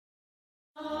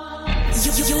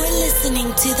You're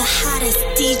listening to the hottest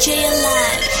DJ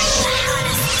alive. The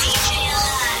hottest DJ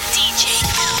alive.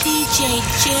 DJ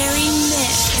Jerry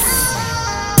Mix.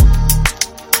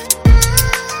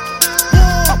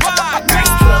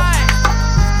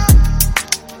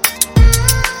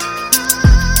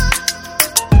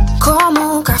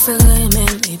 Comment qu'a fait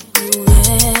remel et puis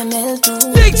remel tout.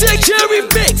 DJ Jerry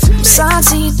Mix.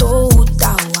 Senti tôt ou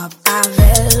tard ou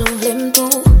pavel ou vlem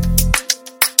tout.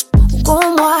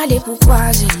 Gon moi les pour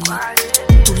croiser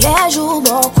tous les jours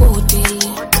bon côté.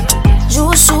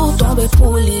 Jour sous tomber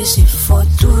pour laisser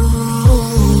photo.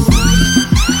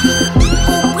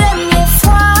 Pour première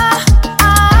fois,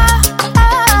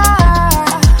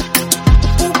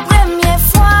 pour première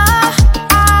fois,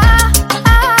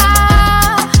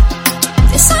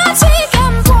 j'ai senti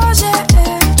qu'elle me posait,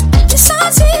 j'ai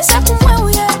senti ça pour moi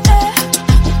oui.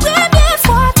 Première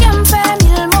fois qu'elle me fait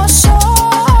mille morceaux,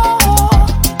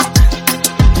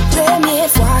 première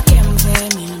fois qu'elle me fait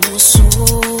mille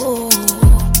morceaux.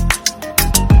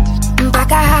 M'pas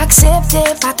accepter,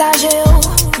 partager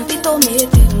ou plutôt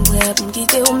mettre m'prêt pour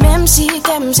quitter ou même si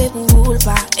qu'aime c'est pour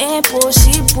pas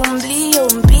impossible pour m'oublier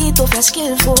ou m'plutôt faire ce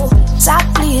qu'il faut. Ça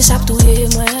plie, ça touille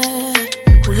moi.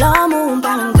 Pour l'amour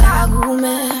pas m'cagou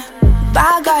mais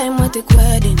bagaille moi te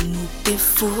quoi de nous t'es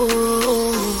faux.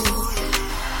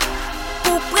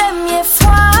 Pour première fois.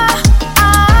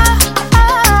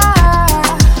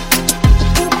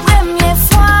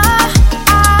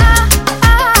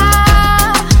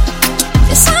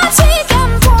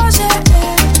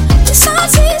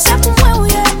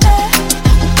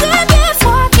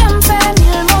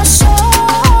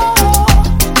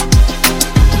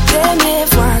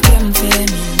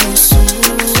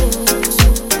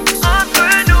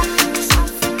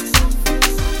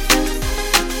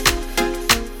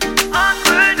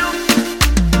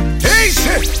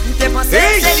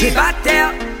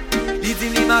 Célibataire, il dit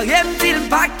il marié, il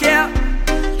pas care.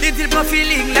 Il dit prend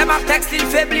feeling, les marques texte il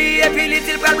faiblit. Et puis il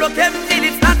dit prend bloquer, il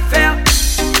dit not faire.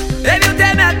 Et puis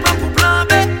t'es mettre pour plan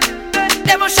B.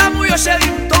 Et mon chamouille chéri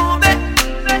me tombe.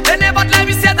 Et n'importe la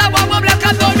vie c'est d'avoir problème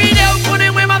qu'à dominer. Ou qu'on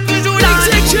est moi m'a toujours là.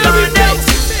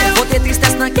 Côté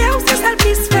tristesse dans cœur, c'est ça le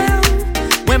plus faire.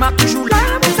 Moi m'a toujours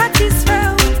là pour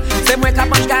satisfaire. C'est moi qui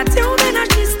mange gâteau,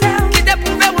 ménage mystère. Qui te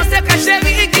prouve mon secret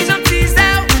chéri, qui j'en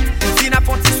teaser. N'a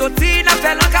fonti sauter, n'a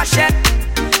fait l'en cachette.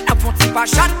 N'a fonti pas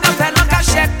chat, n'a fait l'en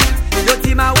cachette. Yo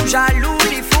di ma ou jaloux,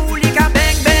 li fou, li ka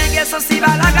bang bang. Et sensible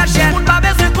à la gâchette. Moun pas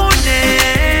besoin qu'on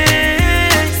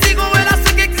est. Si gon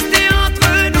relation qui existe entre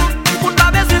nous. Moun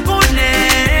pas besoin qu'on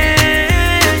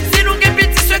est. Si nous gen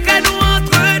petit secret nous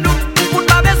entre nous. Moun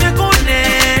pas besoin qu'on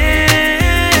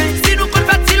est. Si nous kon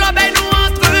fait l'obé nous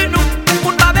entre nous.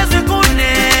 Moun pas besoin qu'on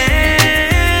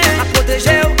est. M'a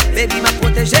protégé, baby m'a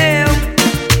protégé.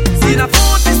 Si la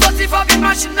fonte est sortie, faut vite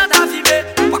machine dans ta vie.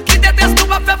 Pas quitter test, nous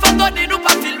pas faire photo, ni nous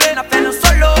pas filmer. N'a fait un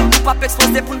solo, nous pas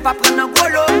exposer pour ne pas prendre un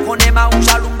golo. On est ma ou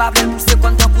jaloux, m'ba vle pousser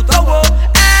contre un couteau.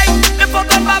 Hey, mais faut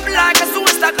qu'on pas blague sur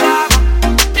Instagram.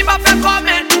 Ni pas faire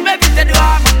comment, nous m'éviter de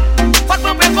drame. Faut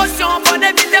prendre précaution, faut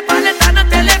éviter pas l'état dans le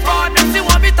téléphone. Même si on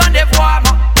vit en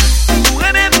dévoiement. Pour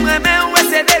aimer, ouais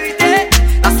c'est vérité.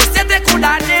 La société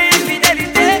condamnée,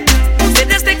 infidélité. C'est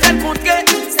des secrets contre,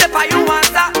 c'est pas un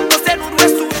hasard. C'est nous doit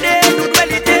souder, nous doit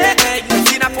l'idée.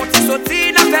 Si n'a pas de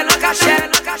sauter, n'a fait l'en cachette.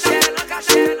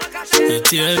 You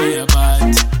tell me about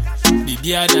the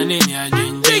beer than any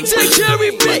agent.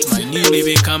 But my new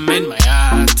baby come in my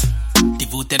heart.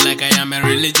 Devoted like I am a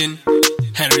religion.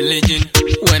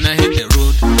 When I hit the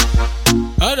road,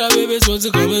 other babies want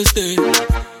to come and stay,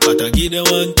 but I give them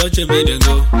one touch and make them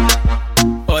go.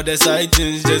 All the side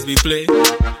things just be play,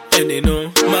 and they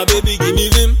know my baby give me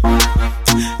vim.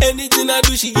 Anything I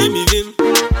do, she give me vim.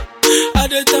 I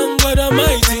the thank God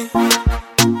Almighty.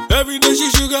 Every day she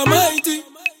sugar mighty.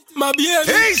 My baby,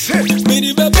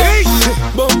 me the baby,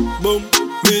 boom boom,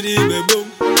 me the baby boom.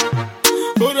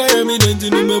 Oh I am me denti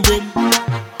no me boom,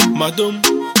 madam,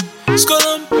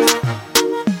 skolom.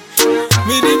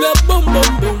 Me the baby boom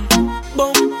boom boom,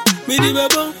 boom, me the baby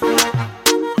boom.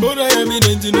 Oh I am me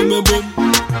denti no me boom,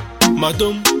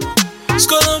 madam,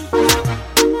 skolom.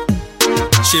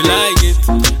 She like it,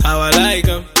 how I like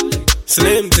 'em.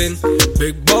 Slim thin,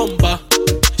 big bumper.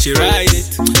 She ride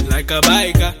it like a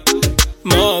biker.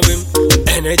 Mom him,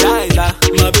 energizer.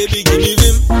 My baby give me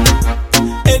vim.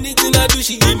 Anything I do,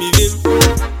 she give me vim.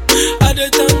 I the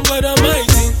thank God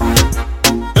Almighty.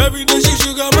 Every day she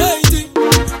sugar mighty.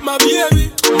 My baby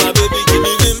give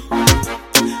me vim.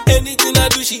 Anything I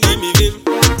do, she give me vim.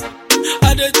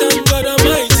 I the thank God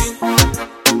Almighty.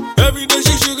 Every day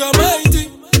she sugar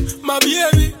mighty. My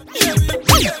baby.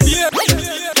 Yeah.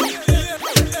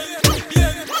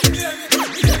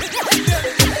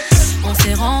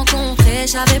 voulais,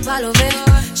 j'avais pas levé.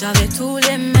 J'avais tous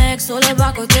les mecs sur le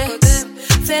bas-côté.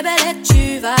 Fais belle et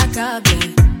tu vas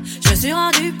câbler. Je suis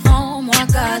rendu, prends-moi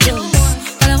cadeau.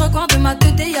 Dans les recoins de ma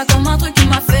tête, y'a comme un truc qui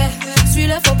m'a fait. Suis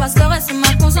le faux pasteur et c'est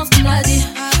ma conscience qui me l'a dit.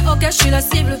 Ok, je suis la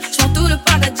cible, je tout le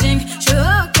packaging. Je suis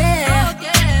ok.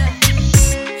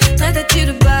 Traite-tu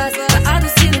de base, t'as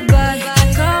adouci le bail.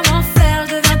 Comment faire,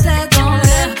 deviens tête en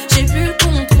l'air. J'ai plus le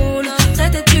contrôle.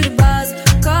 Traite-tu de base,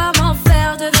 comment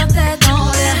faire, deviens tête en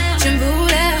l'air. Tu me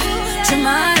voulais, tu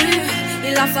m'as eu.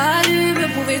 Il a fallu me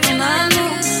prouver ton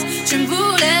amour. Tu me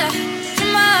voulais, tu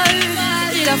m'as eu.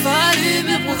 Il a fallu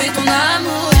me prouver ton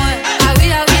amour. Ah oui,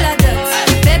 la dot.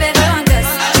 Bébé veut un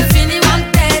gosse. Je finis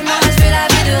wanted, moi je fais la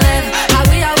vie de rêve. Ah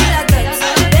oui, la dot.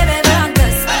 Bébé veut un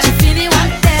gosse. Je finis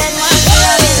wanted, moi je fais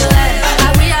la vie de rêve.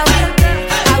 Ah oui, ah oui.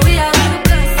 Ah oui, ah oui.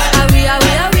 Ah oui, ah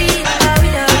oui, ah oui. Ah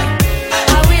oui, ah oui.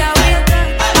 Ah oui, ah oui.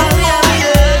 Ah oui, ah oui.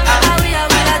 Ah oui, ah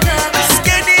oui, la dot.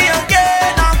 Skinny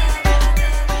again.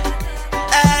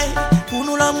 Hey, pour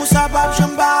nous l'amour ça va,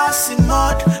 j'aime pas c'est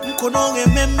mode. M'connons et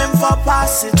même faut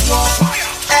passer trop.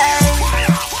 Hey,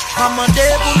 maman de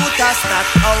pour nous ta start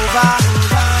over.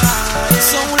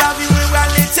 Son la vie we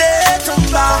reality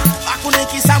tomba. Pas connaît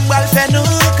qui ça m'val fait nous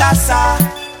casa.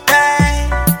 Hey,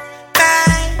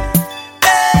 hey,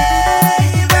 hey,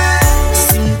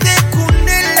 si m'te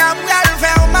connaît la m'val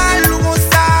faire mal ou comme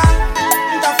ça.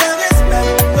 M'ta fait respect,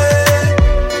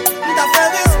 m'ta fait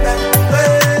respect,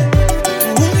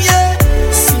 ou mieux,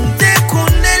 si m'te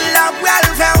connaît la m'val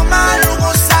faire mal ou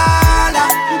comme ça.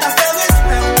 M'ta fait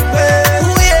respect, ou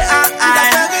yeah, m'ta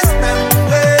fait respect.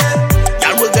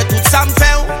 Y'all regret tout ça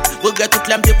m'fait, regret tout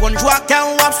l'aime de qu'on joie quand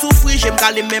on a souffri, j'aime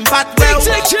caler même pas de well.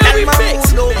 Tellement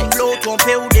l'eau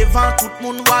trompé ou devant tout le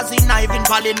monde voisin, il vient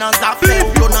parler dans affaires.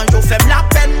 Ou l'on en fait la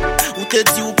peine, ou te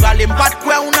dit ou caler pas de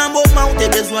quoi, ou un moment où t'es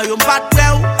besoin yon pas de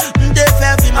quoi. M'te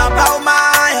fait vivre ma ba ou ma,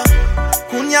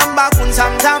 qu'on yamba qu'on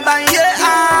s'am tamba yeah.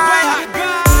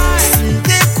 Si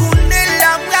m'te connaît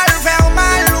la m'gal faire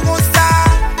mal ou comme ça,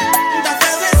 m'ta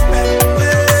fait respect,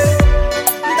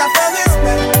 m'ta fait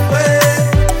respect,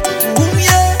 ou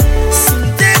mieux, si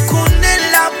m'te connaît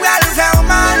la m'gal faire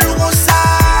mal ou comme ça,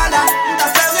 m'ta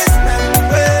fait respect,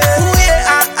 ou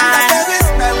yeah, m'ta fait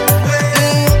respect.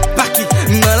 Paki,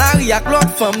 dans la riak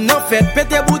l'autre femme nan fait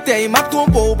pété bouteille, m'a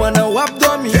trompé pendant wap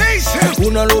dormi. Ou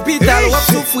dans l'hôpital wap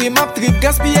souffri, m'a trip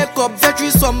gaspiller cop, fait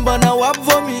tu somme pendant wap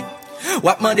vomi.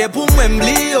 Wap mande pour moi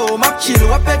m'blio, m'a chill,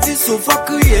 wap petit souffle,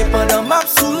 crier pendant m'a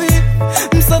souri.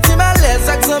 M'senti mal l'aise,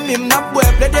 avec zami m'nap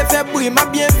boire, plaide fait bruit, m'a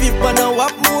bien vivre pendant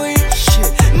wap mouri.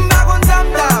 M'ba kon sa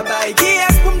m'tabay, qui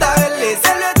est pour m'darrêter,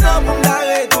 c'est le temps pour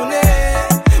m'darrêter.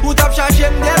 Ou tap changer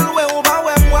m'del, ouais, on va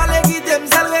ouais, moi les guider,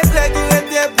 m'sel regret qui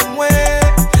rete pour moi.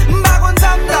 M'ba kon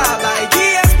sa m'tabay, qui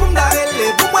est pour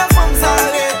m'darrêter, pour moi femme ça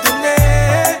retourner.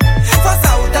 Faut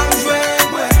ça ou t'en jouer,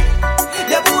 moi.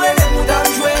 Les bourrés, les mous t'en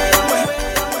jouer.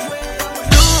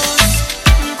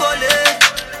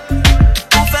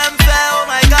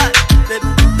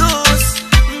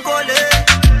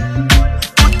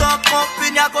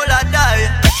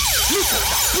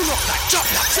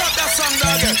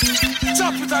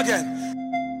 Chop it again.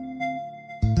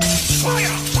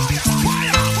 Fire, fire,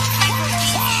 fire,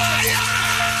 fire.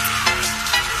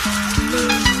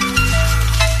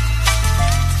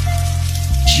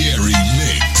 Jerry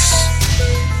Mix.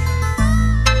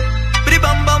 Bri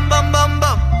bam bam bam bam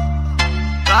bam.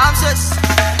 Ramses.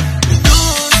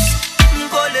 Douce,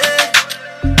 m'coller.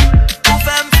 Ou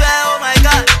fait m'faire, oh my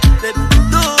God.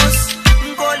 Douce,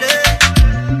 m'coller.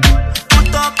 Ou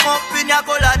ton compagnie à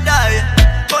colada.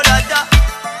 Colada,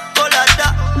 colada.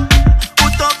 Ou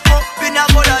ton compagnie à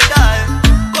colada.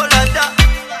 Colada,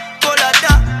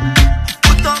 colada.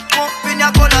 Ou ton compagnie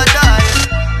à colada.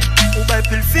 Ou bay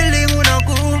pile feeling ou nan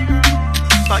kou.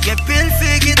 Pa gen pile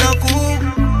figi nan kou.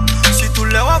 Si tout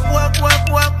le wap.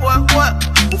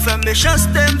 Ou fait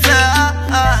méchanceté m'fait.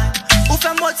 Ou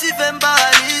fait motiver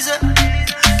m'baralize.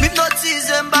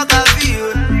 M'hypnotise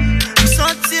m'bagavire.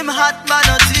 M'senti m'hat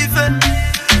m'anative.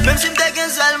 Même si m'te gen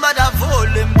zel m'bada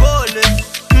vole m'gole.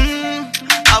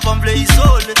 Avant m'vle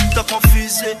isole. T'as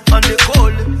confusé en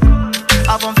école.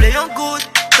 Avant m'vle yon good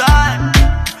time.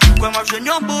 Quand m'a jwen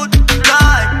yon bout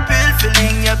time. Pile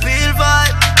feeling ya pile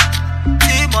vibe.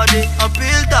 T-Money en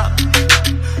pile tap.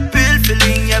 Pile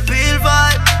feeling ya pile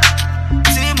vibe.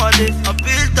 T-Money en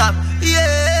pile tap.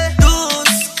 Yeah.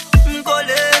 Douce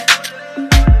m'coller.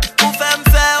 Ou fait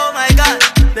m'faire, oh my God.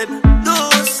 Baby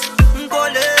douce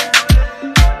m'coller.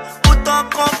 Ou ton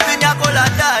compagnie à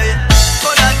colada.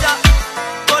 Colada,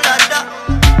 colada.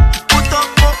 Ou ton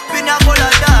compagnie à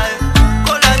colada.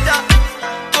 Colada,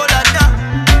 colada.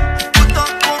 Ou ton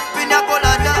compagnie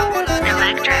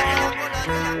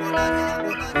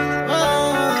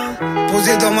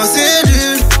Posé dans ma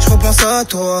cellule, je repense à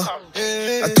toi.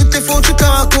 À toutes les fois où tu t'as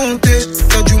raconté,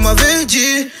 Dadju m'avait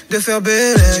dit de faire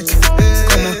bellec.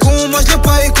 Comme un con, moi je l'ai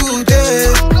pas écouté.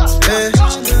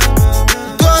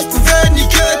 Toi je pouvais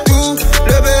niquer tout,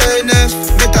 le BNF,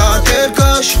 mais t'as raté le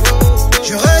coche.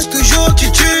 Je reste toujours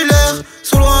titulaire,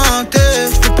 sur lointain,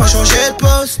 je peux pas changer de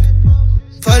poste.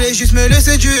 Fallait juste me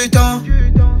laisser du temps,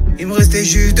 il me restait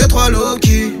juste 2-3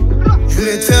 low-key. Je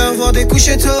voulais te faire voir des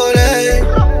couchers de soleil,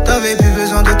 t'avais plus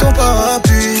besoin de ton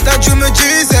parapluie. Dadju me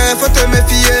disait faut te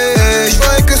méfier, je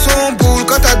voyais que son boule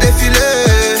quand t'as défilé.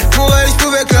 Pour elle je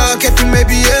pouvais claquer tous mes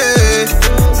billets.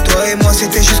 Toi et moi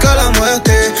c'était jusqu'à la muerte,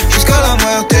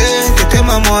 t'étais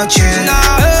ma moitié.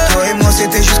 Toi et moi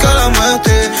c'était jusqu'à la muerte,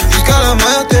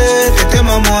 t'étais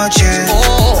ma moitié.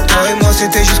 Toi et moi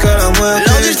c'était jusqu'à la muerte.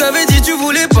 Lundi je t'avais dit tu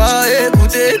voulais pas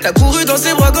écouter, t'as couru dans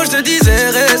ses bras quand je te disais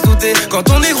reste douté. Quand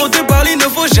ton négro te parle il ne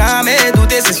faut jamais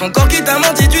douter. C'est son corps qui t'a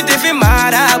menti, tu t'es fait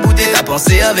mal à bouter. T'as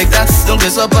pensé avec ta, donc ne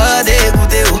sois pas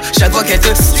dégoûté. Oh, chaque fois qu'elle te,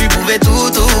 tu pouvais tout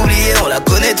oublier. On la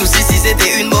connaît tous ici,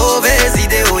 c'était une mauvaise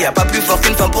idée. Oh, y'a pas plus fort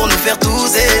qu'une femme pour nous faire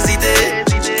tous hésiter.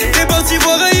 T'es parti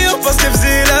voir ailleurs parce qu'elle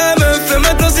faisait la meuf.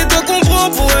 Maintenant c'est toi qu'on prend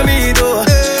pour un mytho.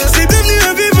 C'est devenu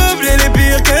invivable, elle est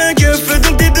pire qu'un keuf.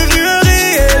 Donc t'es devenu un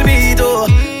réel mytho.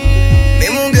 Mais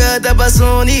mon gars t'as pas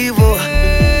son niveau.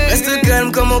 Reste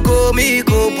calme comme un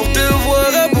comico. Pour te voir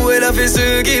à bout elle a fait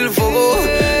ce qu'il faut.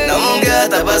 Non mon gars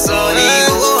t'as pas son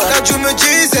niveau. Dadju me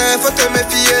disait faut te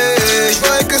méfier, je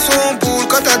voyais que son boule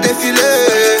quand t'as défilé.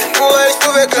 Pour elle je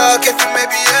pouvais claquer tous mes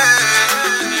billets.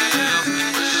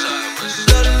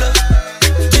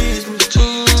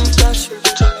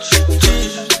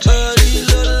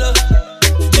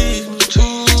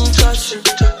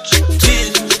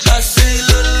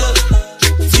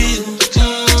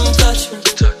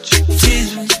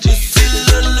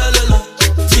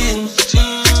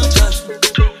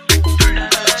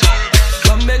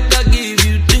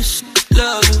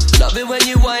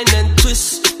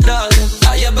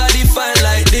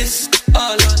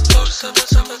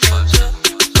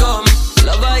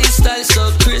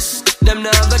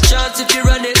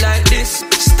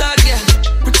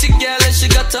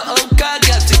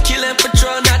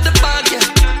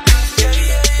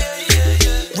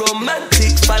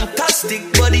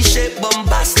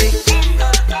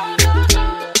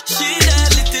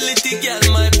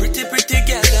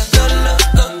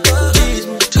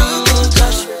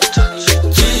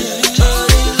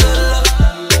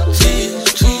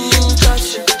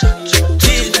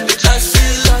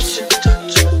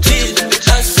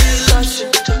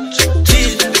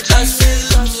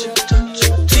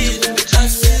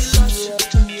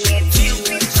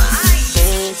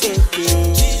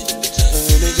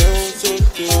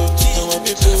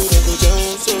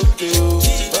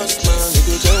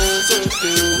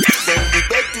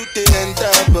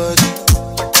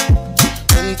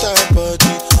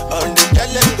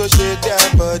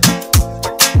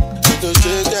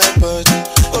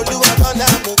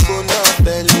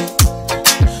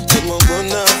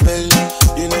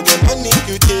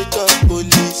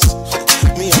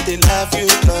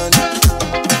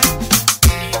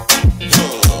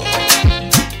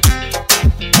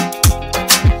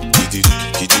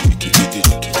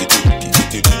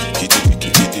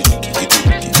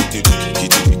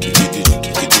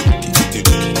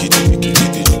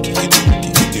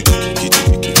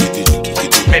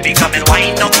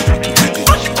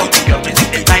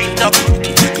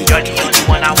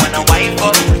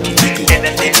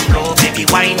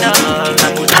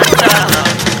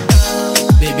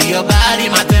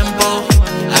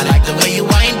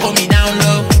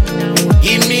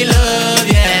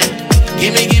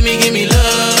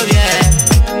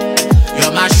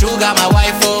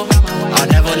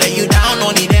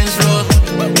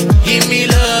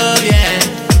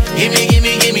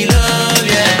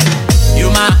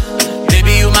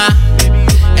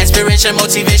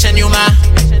 Motivation, you my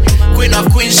queen of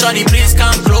queens, shorty, please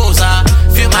come closer.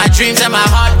 Feel my dreams and my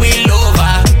heart will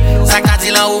over. Ça qu'a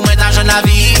dit là où moi t'as jeune la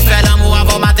vie. Fais l'amour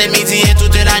avant matin, midi et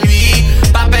toute la nuit.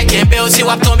 Papa Kempe aussi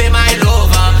wap tomber my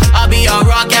lover. I'll be your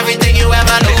rock, everything you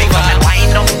ever love. Baby, come and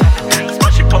wind up.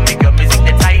 Smash it for me, girl, music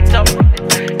the tight up.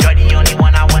 You're the only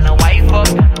one I wanna wife up.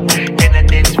 In the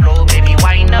dance floor, baby,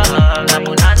 wind up. La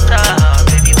bonanza,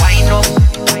 baby, wind up.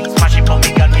 Smash it for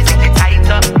me, girl, music the tight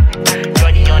up.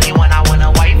 You're the only one I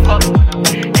wanna wife up.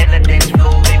 In the dance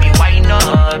floor, baby, wind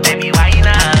up, baby, wind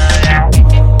up.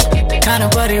 The kind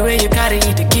of body where you carry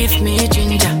to give me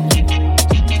ginger.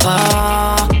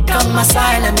 Oh, come my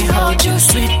side, let me hold you,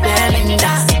 sweet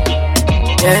Belinda.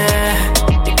 Yeah,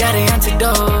 you got the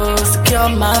antidote to cure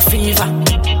my fever.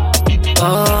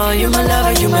 Oh you my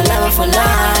lover for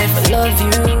life. I love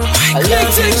you, girl.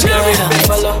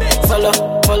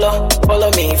 Follow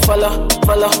me, follow.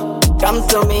 Come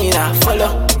to me now,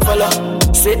 follow.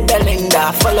 Sweet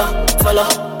Belinda, follow.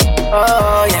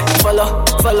 Oh yeah, follow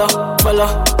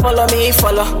me,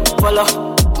 follow.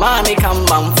 Mommy, come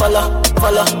on,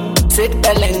 follow. Sweet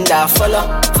Belinda, follow.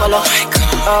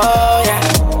 Oh yeah,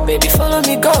 baby, follow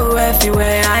me, go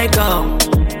everywhere I go.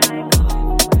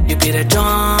 You be the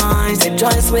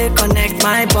joints will connect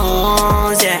my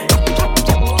bones, yeah.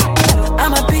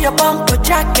 I'ma be your bumper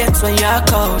jackets when you're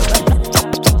cold.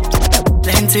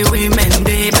 Plenty women,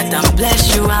 babe, but I'm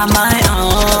blessed you are my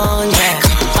own, yeah.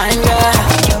 My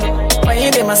girl, when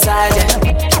you be my side,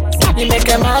 yeah. You make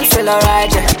a man feel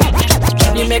alright,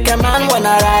 yeah. You make a man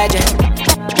wanna ride, yeah.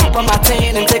 Put my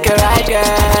thing and take a ride, girl,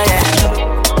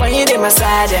 yeah. When you be my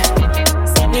side, yeah.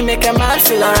 You make a man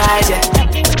feel alright, yeah.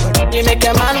 You make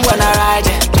a man wanna ride,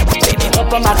 yeah.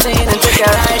 Up on my thing and take a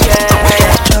ride, yeah.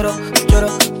 Choro,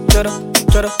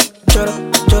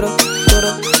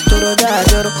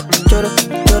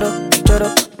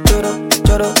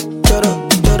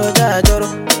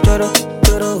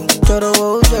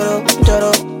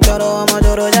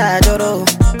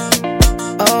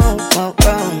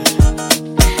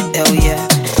 hell yeah.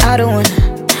 I don't wanna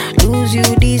lose you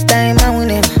this time, I win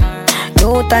him.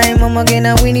 No time, I'ma get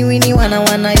a winnie,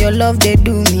 wanna your love, they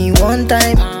do me one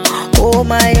time. Oh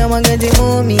my, I'ma get it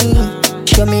for me.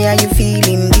 Show me how you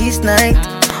feeling this night.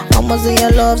 I'ma say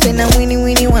your love, say na winnie,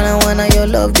 wanna your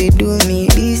love, they do me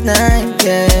this night,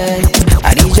 yeah.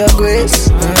 I need your grace,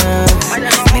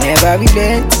 me never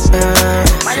relent,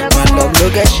 my love no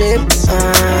get shape,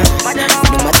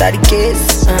 no matter the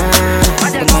case,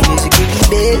 my music give me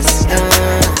bass,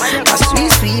 my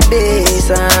sweet bass,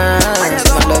 my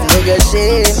love no get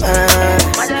shape,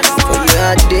 for you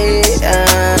I did,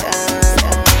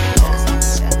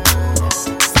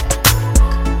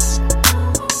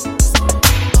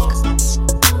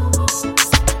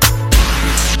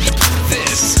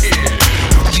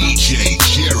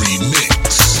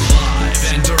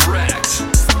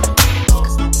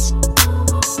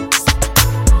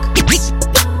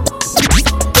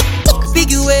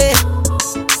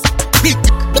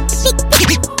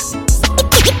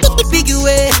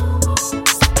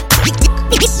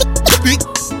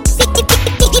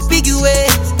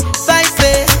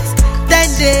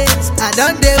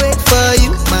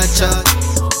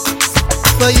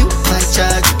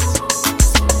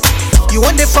 you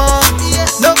want the fun,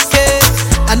 no case,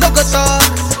 I no go talk,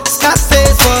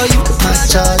 Scarface for you, my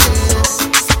charge,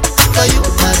 for you,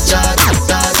 my charge,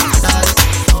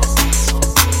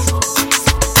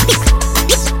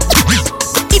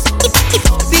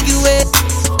 big way,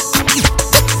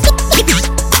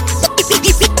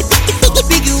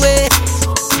 big way,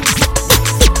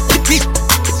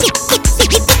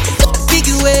 big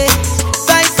way,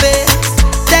 5 days,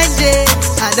 10 days,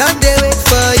 I don't wait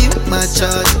for you, my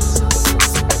charge.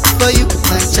 For you,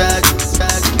 my child.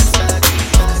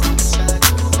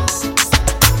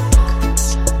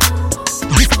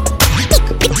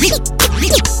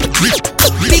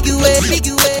 Big away.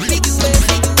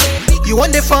 You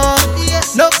want the fun?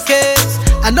 No case,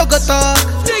 I no go talk.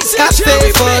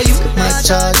 Scarface for you, my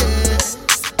child.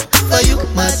 For you,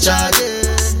 my child.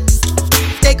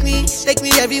 Take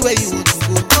me everywhere you want to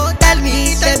go. Tell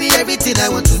me everything I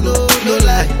want to know. No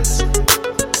lies,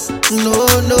 no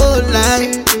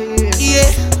lie.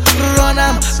 Yeah, run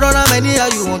am anyhow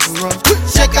you want to run.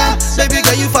 Check out, baby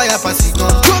girl, you fire pass it gun.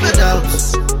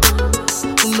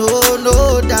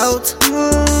 No doubt.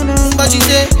 But you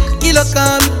say, kilo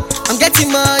come, I'm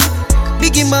getting money,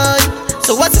 biggie money.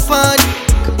 So what's the fun?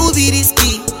 Who be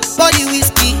risky? Body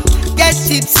whiskey, get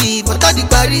tipsy, but all the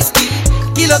bar risky.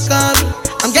 Kilo come,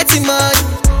 I'm getting money,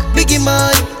 biggie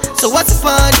money. So what's the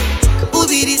fun? Who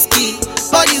be risky?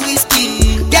 Body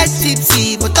whiskey, get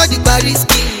tipsy, but all the bar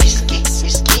risky. Risky,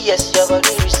 yes, your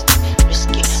body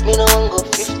risky. Me no one go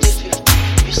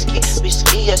 50-50.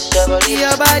 Risky, yes, your body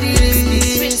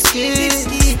risky. Risky,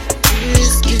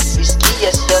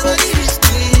 yes, your body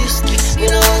risky. Me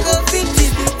no one go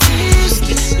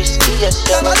 50-50. Risky, yes,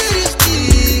 your body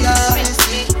risky.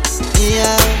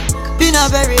 Yeah, been a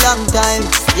very long time.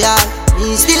 Yeah,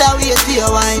 me still a wait for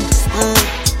your wine.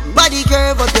 Body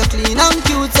curve up, you clean and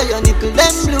cute, so your nipple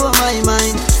them blow my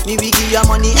mind. Me we give you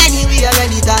money anywhere,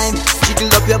 anytime. Jiggle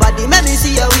up your body, make me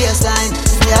see your waistline.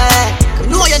 Yeah,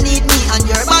 you know you need me and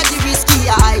your body risky.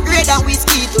 I grade and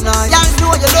whiskey tonight. Yeah,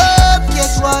 know you love,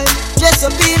 guess why? Dress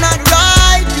up in a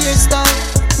right hairstyle.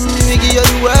 Me give you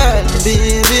the world,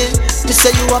 baby. Me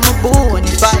say you are my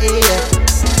bonfire.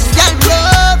 Yeah,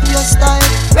 love your style.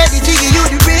 Ready to give you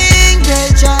the ring, girl,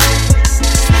 child.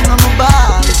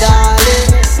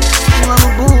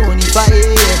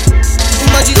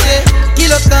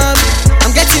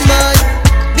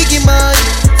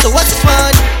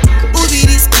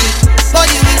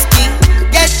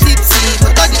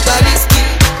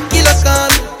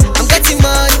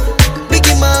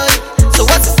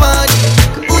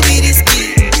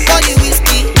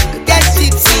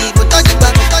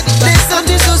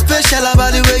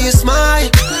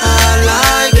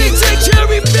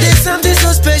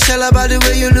 special about the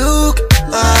way you look.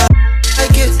 I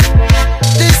like it.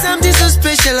 There's something so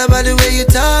special about the way you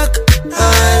talk.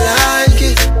 I like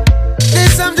it.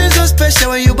 There's something so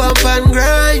special when you bump and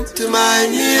grind to my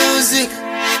music.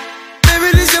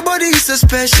 Baby, this your body is so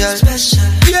special.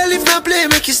 Girl, if not play,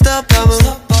 make you stop.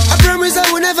 I promise I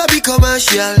will never be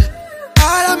commercial.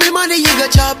 All of me money you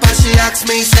got chop. And she asks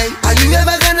me, say, are you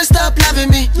ever gonna stop loving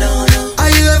me? No, no. Are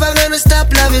you ever gonna stop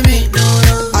loving me? No,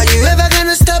 no. Are you ever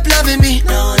gonna stop loving me?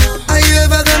 No, no. Are you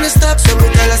ever gonna stop? So me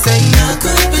tell her, say,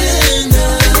 nakupenda,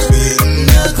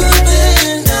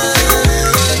 nakupenda,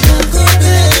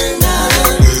 nakupenda,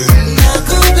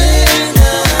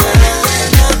 nakupenda,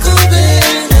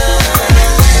 nakupenda,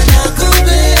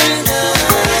 nakupenda,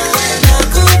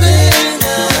 nakupenda.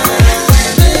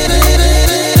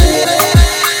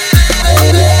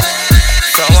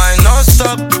 So I non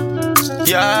stop,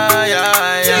 yeah.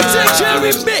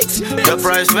 The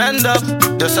price went up,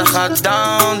 dus ze gaat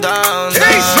down.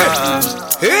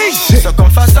 Ze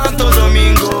komt van Santo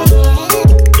Domingo.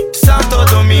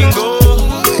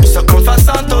 Ze komt van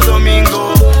Santo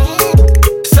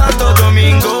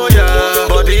Domingo, yeah.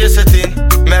 Body is het in,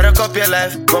 merk op je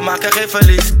lijf, we maken geen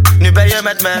verlies. Nu ben je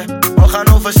met mij, we gaan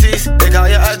overseas. Ik haal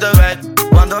je uit de wijk,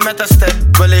 wandel met een step,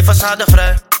 we leven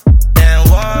schadevrij.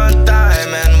 And one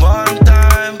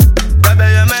time, daar ben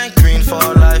je mijn queen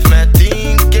for life. Met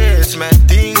 10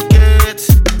 kids.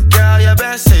 Girl, je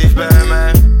bent safe bij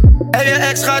mij. En je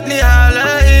ex gaat niet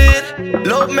halen hier.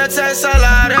 Loop met zijn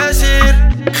salaris hier.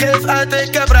 Geef uit,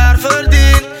 ik heb raar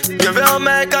verdiend. Je wil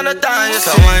mij, kan het aan je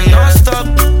zien. So I non-stop,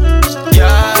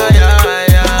 ja.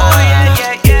 Oh yeah.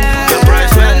 The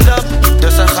price went up,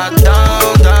 dus ze gaat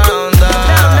down.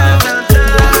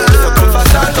 Ze komt van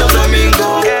Santo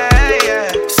Domingo.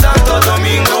 Santo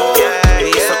Domingo.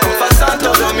 Ze komt van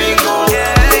Santo Domingo.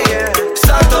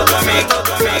 Santo Domingo.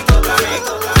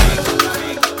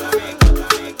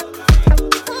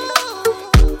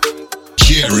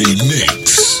 Jerry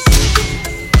Mix.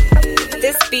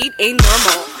 This beat ain't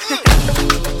normal.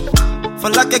 For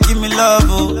like you give me love,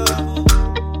 oh.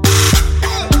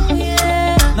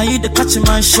 Now you the catching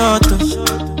my shot, oh.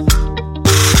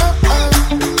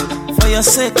 For your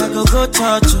sake, I go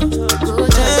church, oh.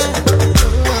 Yeah.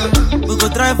 We go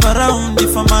drive around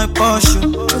if for my Porsche.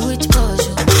 Which Porsche?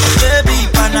 Baby,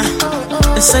 pana.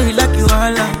 They say you like you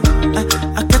all,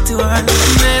 I get you all.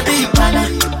 Baby, pana.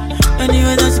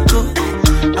 Anywhere that you go,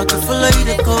 I can follow you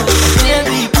to go.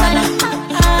 Baby, pana.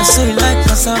 They say you like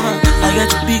cassava, I get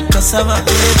to big cassava.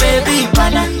 Hey, baby,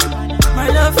 pana. My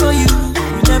love for you,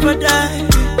 you never die.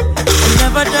 You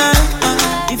never die.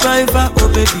 If I ever, oh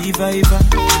baby, if I ever.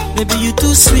 Baby, you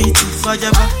too sweet, if I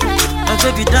ever. My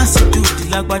baby dance to the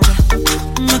lagwaja.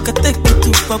 Make a take you to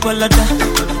Babalada.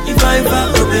 If I ever,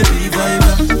 oh baby, if I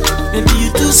ever. Baby, you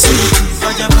too sweet, if I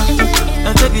ever.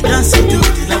 My baby dance to the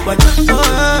lagwaja.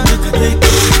 Make a take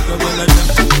you to Babalada.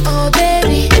 Oh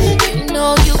baby, you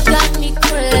know you got me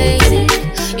crazy.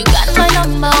 You got my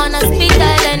number on a speed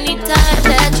dial anytime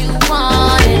that you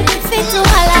want it. Fit to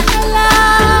holla holla.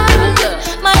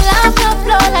 My love can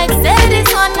flow like said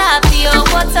it's on a pure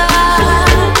water.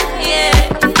 Yeah.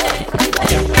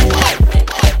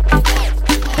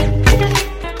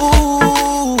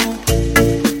 Ooh.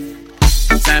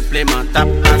 Simplement t'as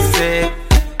passé,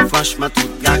 franchement tout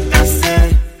l'a cassé.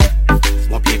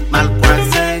 Mon pied mal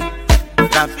croisé,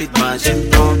 rapidement j'aime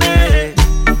tomber.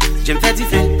 J'aime faire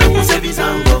différent pour ces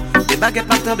visango. Des baguettes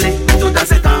pas trembler, tout dans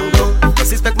cet tango. Quand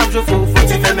si spectre je faut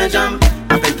t'y faire mes jambes.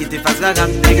 À peine qu'il te fasse la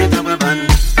gamme, t'es gain comme un van.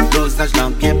 Dosage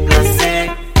dans bien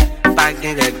placé, pas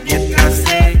gain règle bien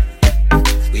tracé.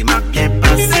 Oui m'a bien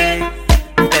passé,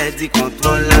 perdu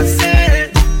contrôle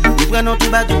lassé. Nous prenons tout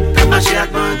badou, t'as marché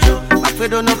avec banjo. Après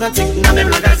de nos cantiques, n'a même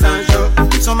langage sans jour.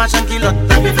 Ils sont machin qui l'autre,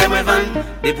 t'as pu faire mes vannes.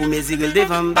 Des pour mes îles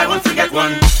devant, by one to get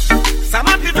one. Ça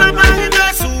m'a pris de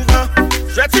m'arriver souvent.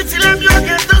 Je titille mieux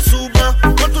que de souvent.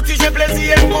 Quand tout y j'ai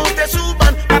plaisir et monter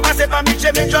souvent. Pas passer par mi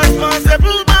j'ai mes jobs, c'est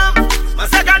pour moi. Ma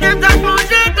sac à des tas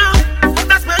mangé dans. Quand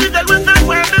t'as smellé de loin, fait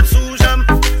quoi même sous jam.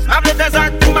 Après tes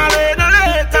actes, tout m'allait dans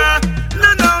l'état.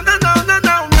 Non.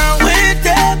 Oui,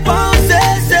 tes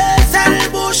pensées, c'est celle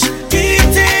bouche qui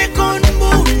t'est con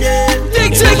mounier.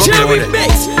 Jerry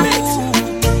Mix.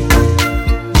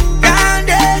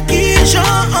 Gardez qui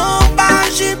j'en en bas,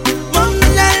 j'ai mon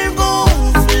aile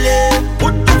gonflée.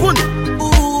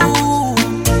 Ouh,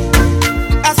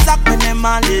 à ça qu'on est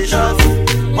mal déjà.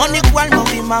 On est quoi le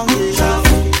mauvais marié?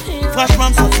 Franchement,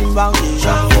 ça c'est une variété.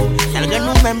 Elle gagne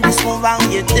nous-mêmes plus qu'on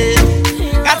variété.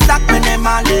 À ça qu'on est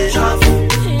mal déjà.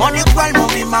 On est quoi le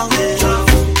mauvais marié?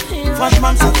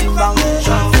 Franchement, ça c'est une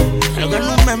variété. Elle gagne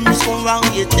nous-mêmes plus qu'on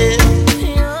variété.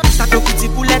 Ça te petit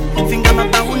poulette, finger ma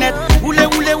barounette. Oulé,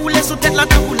 tête là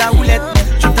pour la roulette.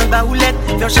 Je t'en bats roulette,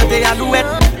 faire chanter Alouette.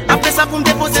 Après ça pour me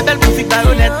déposer belle pour fique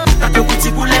baronette. T'as que petit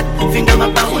boulette, finger ma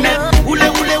baronette. Roulez,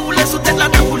 roulez, roulez sous tête là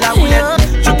pour la roulette.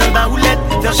 Je t'en bats roulette,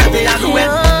 faire chanter Alouette.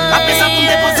 Après ça pour me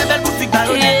déposer belle pour fique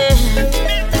baronette.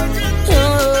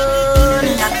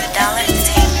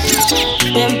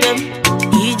 Bem bem,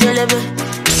 ijelebe,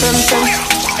 bem bem,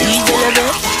 ijelebe,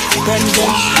 bem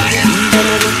bem,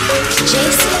 ijelebe.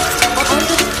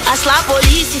 I slap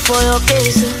police for your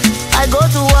case. I go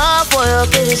to war for your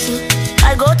case.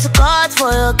 I go to court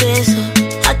for your case.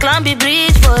 I climb the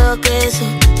bridge for your case.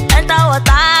 Enter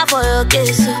water for your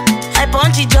case. I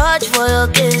punch the judge for your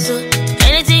case.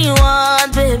 Anything you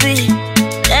want, baby,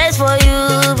 that's for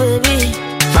you, baby.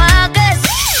 For your case.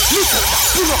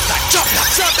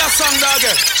 Chop that song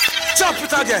again. Chop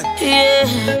it again. Yeah.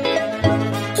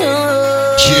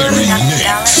 Jerry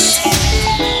Nix.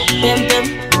 Bem bem,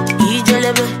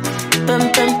 ijelebe, bem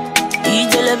bem,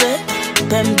 ijelebe,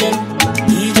 bem bem,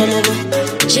 ijelebe.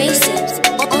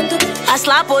 I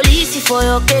slap police for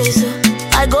your case.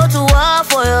 I go to war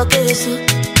for your case.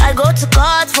 I go to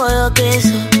court for your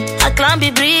case. I climb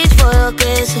the bridge for your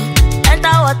case.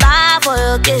 Enter water for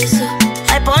your case.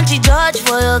 I punch the judge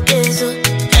for your case.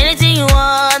 Anything you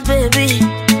want, baby,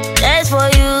 that's for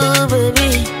you,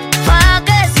 baby. For your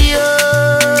case, yo.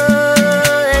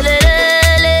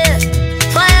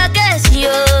 For your case,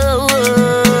 yo.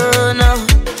 No.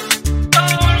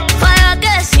 For your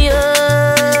case, yo.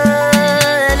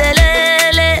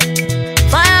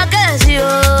 For your case, yo.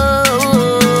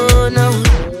 No.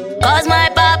 'Cause my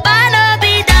papa no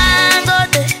be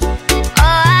Dangote.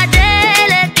 Oh,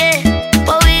 Adeleke.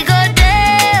 But we go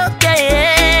there, okay,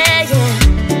 yeah, yeah.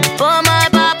 But my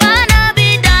papa no be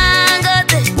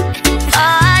Dangote.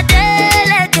 Oh,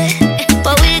 Adeleke.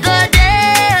 But we go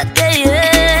there, okay,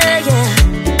 yeah, yeah.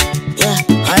 Yeah,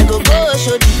 I go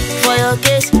Shodi for your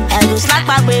case. I go snack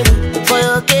back baby for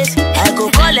your case. I go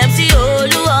call MC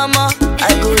Oluomo.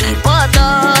 I go report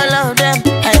all of them.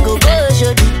 I go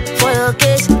Shodi for your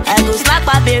case. I go snack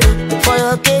back baby for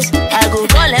your case. I go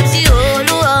call MC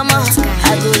Oluomo.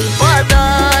 I go report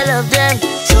all of them.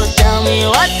 So tell me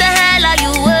what the hell are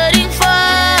you waiting for?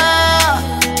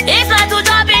 If not to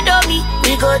jump into me,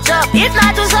 we go jump. If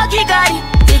not to suck you, got it,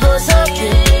 we go suck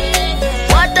you.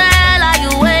 What the hell are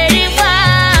you waiting for?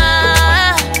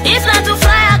 If not to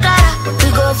fly a car, we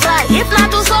go fly. If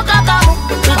not to soak a camo,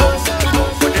 we go.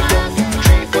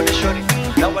 Three for the shorty,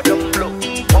 now I don't blow.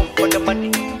 One for the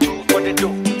money, two for the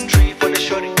dough. Three for the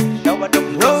shorty, now I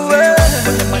don't blow. One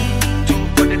for the money, two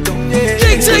for the dough.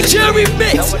 DJ Jerry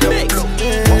Mix. Now I don't blow.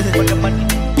 One for the money,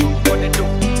 two for the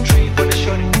dough. Three for the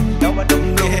shorty, now I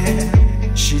don't blow.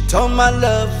 She told my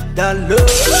love that love.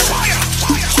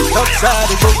 She outside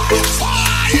the book.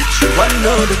 She wanna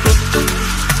know the book.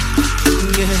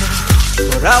 Yeah.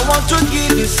 But I want to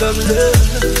give you some love.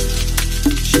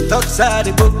 She talks out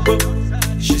the book.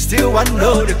 She still wanna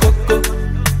know the coco.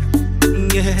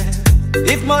 Yeah.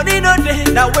 If money no day,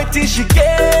 now wait till she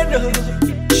get up.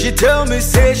 She tell me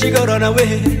say she got run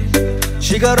away.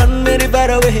 She got run very bad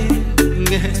away.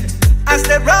 Yeah. As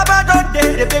the rubber don't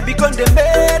day, the baby gone the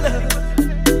mail.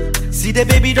 See the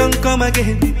baby don't come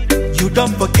again. You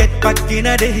don't forget back in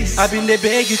the days. I've been the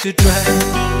beg you to try.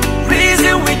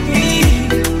 Reason with me.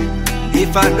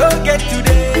 If I don't get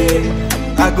today,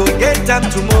 I go get them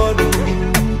tomorrow.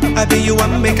 I be you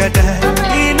want make a die.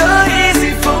 It no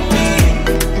easy for me.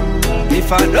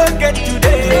 If I don't get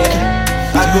today,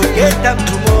 I go get them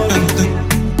tomorrow.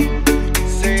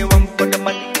 Say one for the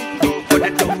money, two for the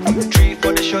dough. Three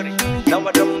for the shorty, now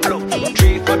I don't blow.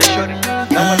 Three for the shorty,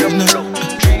 now I don't blow.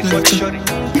 Three for the shorty,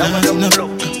 now I don't blow.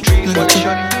 Three for the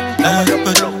shorty, now I don't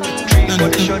blow. Three for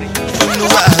the shorty.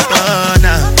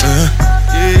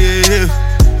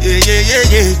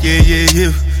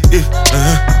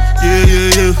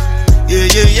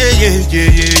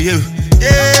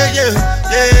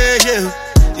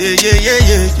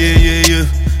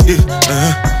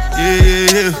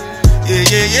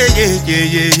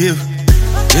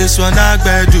 This one I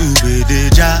better do with the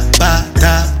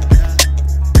jabata.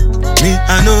 Me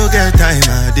I no get time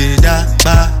I did da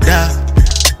ba da.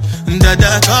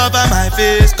 Dada cover my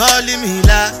face, calling me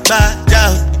la ba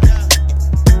da.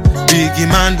 Biggie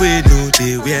man we know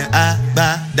they wear a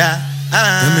ba da.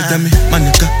 Tell me, my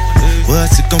nigga,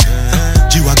 what's it come?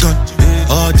 G-Wagon,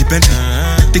 all the Bentley,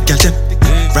 the girl them,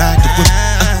 ride the whip.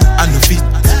 I no fit,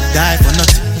 die for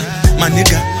nothing. My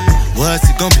nigga, what's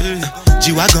it come?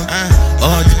 G-Wagon,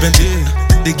 all the Bentley,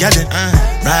 the girl them,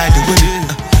 ride the whip.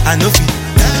 I no fit,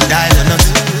 die for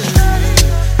nothing.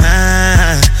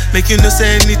 Make you no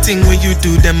say anything when you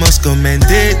do, them must commend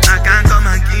it. I can't come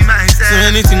and keep myself. So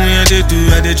anything when you do, do,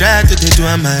 I dey try to do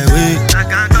on my way.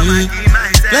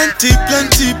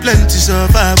 Plenty so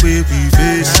far we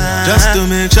face. Just to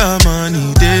make sure money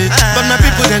day. But my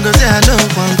people can go say I know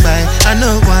one buy, I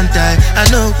know one die, I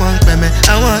know one payment.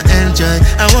 I want enjoy,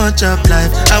 I want job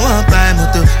life, I want buy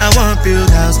motor, I want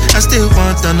build house, I still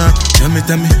want to know. Tell me,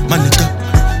 my nigga,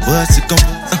 what's it come?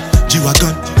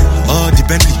 G-Wagon, all the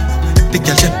Bentley, the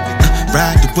girl them,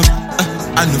 ride the whip,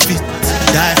 I no fit,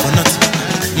 die for nothing.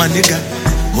 My nigga,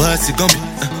 what's it gonna be?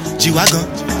 G-Wagon,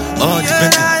 all the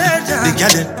Bentley, the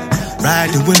girl them,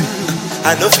 ride the whip,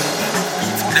 I no fit.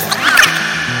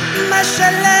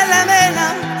 Mashallah la mena,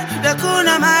 de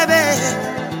kuna my baby.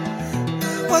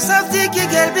 What's up, Tiki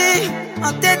Gelbi?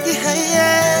 En tête qui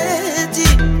hayati.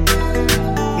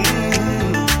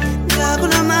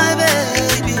 Kuna my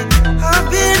baby. I've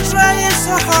been trying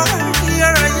so hard,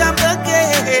 here I am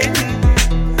again.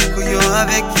 Kuyo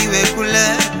avec qui we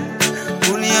couleur,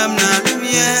 uniam na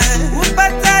lumière. Ou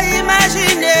pas ta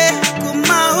imaginer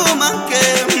comment vous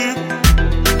manquez.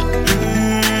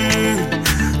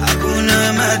 Hakuna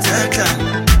matata,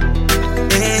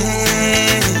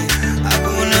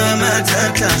 hakuna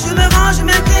matata. Je me range, je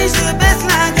m'incline, je baisse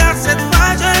la garde. Cette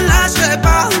fois je lâcherai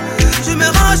pas. Je me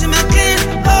range, je m'incline,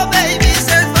 oh baby.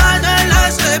 Cette fois je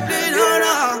lâcherai plus, non,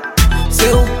 non.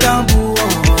 C'est au tambour,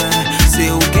 c'est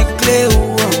au clé,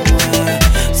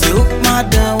 c'est au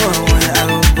madame,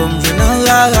 alors comme je n'en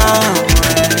la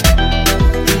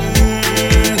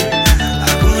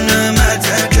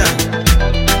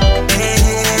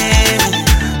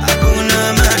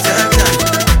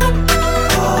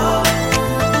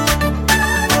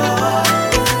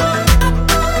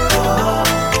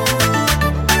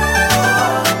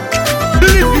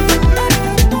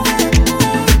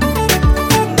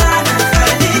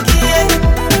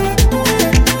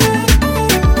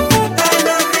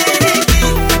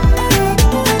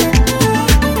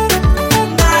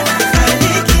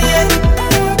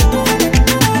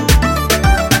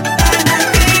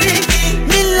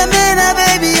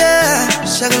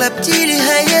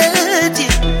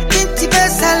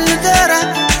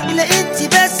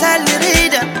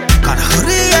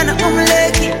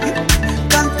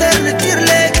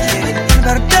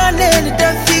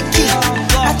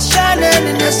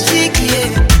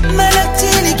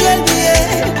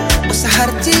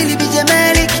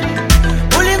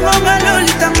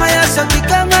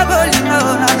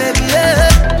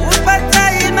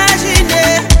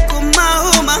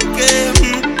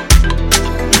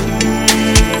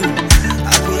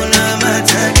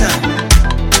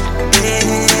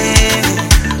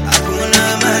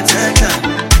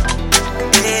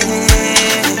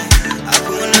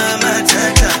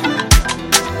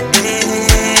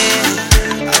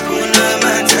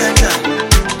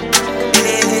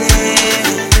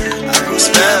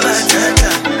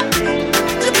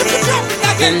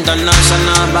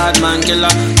International bad man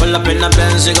killer. Pull up in the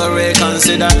Benz, you go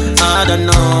reconsider. I don't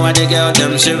know why the girl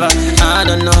them shiver. I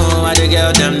don't know why the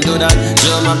girl them do that. Do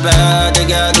my bad, the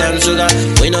girl them sugar.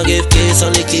 We no give keys,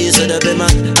 only keys to the bimmer.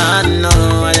 I don't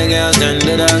know why the girls them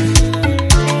do that.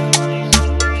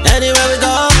 Anywhere we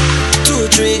go,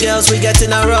 2-3 girls we get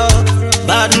in a row.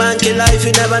 Bad man kill life,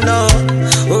 you never know.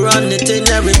 We run the thing,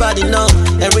 everybody know.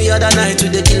 Every other night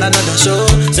we dey kill another show.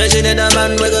 Searching in a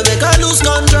man, we gon' make her lose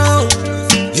control.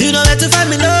 You know where to find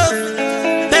me love.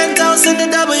 Penthouse in the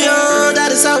W, that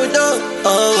is how we do.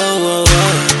 Oh,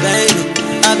 baby,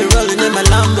 I be rolling in my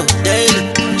Lambo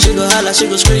daily. She go holla, she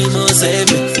go scream, oh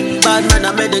save me. Bad man,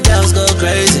 I made the girls go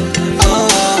crazy.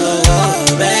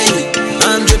 Oh, baby,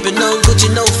 I'm dripping no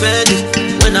Gucci, no Fendi.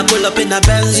 When I pull up in a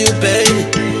Benz, you pay me.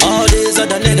 All these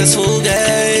other niggas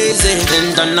fugazi.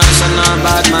 International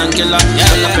bad man killer.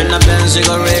 Pull up in a Benz, you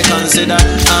go reconsider.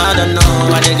 I don't know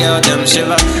why the girl them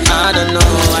shiver. I don't know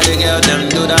why the girl them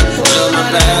do that. Show my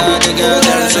bad, the girl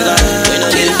them sugar. We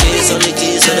don't give keys, only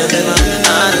keys to the river.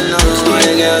 I don't know why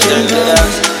the girl them do that.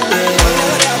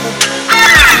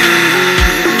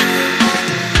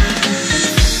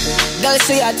 Girl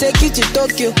say I take you to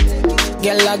Tokyo.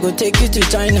 Girl I go take you to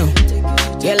China.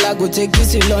 Girl I go take you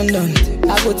to London.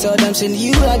 I go tell them say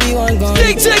you I be one gone. Girl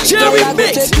I go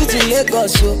take you to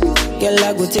Lagos. Girl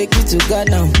I go take you to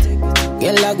Ghana.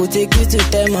 Girl I go take you to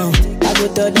Tema. I go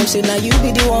tell them say now you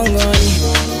be the one gone.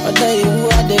 I tell you who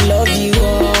I they love you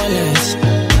honest,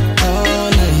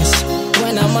 honest.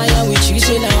 When I'm out with you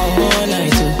say now all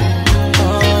night,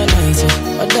 all night.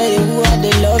 I tell you who I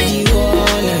they love you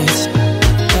honest,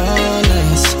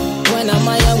 honest. When I'm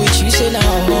out with you say now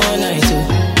all night,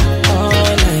 all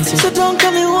night. So don't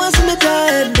come me once me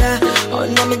die. Oh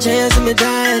no me chance me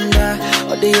die.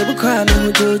 Oh they ever cry me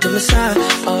who do to my side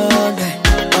all night,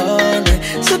 all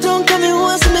night. So don't come me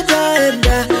once in me die and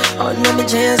die. Oh, no, me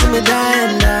chance in me die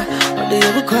and die. What do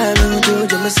you require me to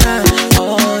do? Me sign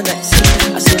all night.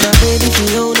 I say my baby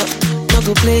Fiona, not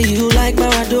go play you like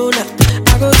Maradona.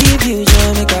 I go give you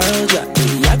joy, make a hold ya.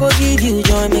 I go give you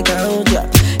joy, make a hold ya.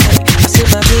 I say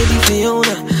my baby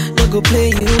Fiona, not go play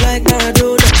you like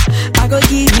Maradona. I go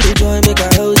give you joy, make a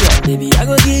hold ya. Baby, I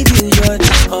go give you joy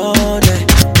all night.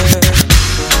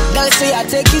 Girl say I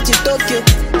take you to Tokyo.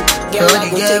 Girl, I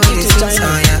go take you to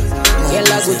China. Girl,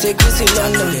 I go take you to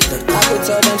London. I go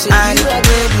tell them say you are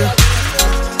baby.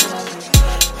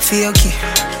 Feel okay.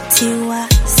 Tiwa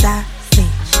Savage.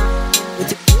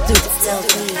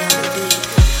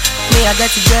 Me, I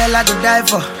get a girl I go die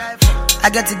for. I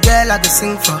get a girl I go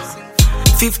sing for.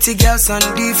 50 girls on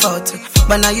default,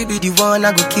 but now you be the one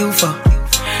I go kill for.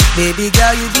 Baby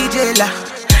girl, you be jailer.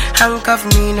 Handcuff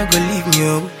me, no go leave me,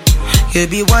 oh. You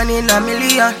be one in a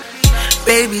million.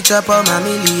 Baby, chop on my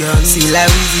million. See like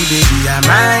Weezy, baby, I'm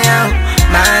my out,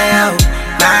 my out,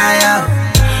 my out.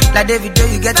 Like David,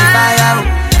 you get the fire out,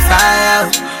 fire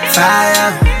out, fire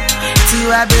out.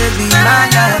 Tiwa, baby, my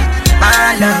love,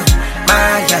 my love,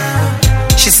 my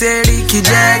love. She said, Ricky,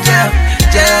 Jaja,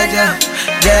 Jaja,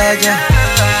 Jaja.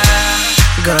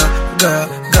 Go, go,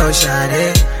 go,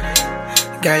 shawty.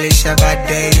 Girl, it's your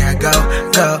body, yeah. Go,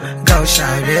 go, go,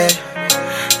 shawty.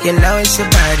 You know it's your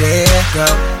body, go,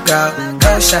 go,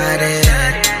 go, shawty.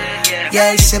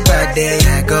 Yeah, it's your body,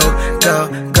 yeah. Go, go,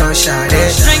 go, shawty.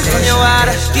 Drink from your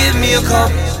water, give me a cup.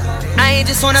 I ain't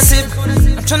just wanna sip,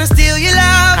 I'm tryna steal your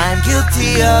love. I'm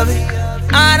guilty of it.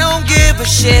 I don't give a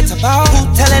shit about who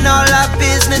telling all our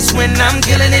business when I'm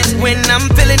killing it, when I'm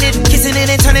feeling it, kissing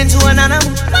it and turning to an animal.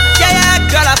 Yeah,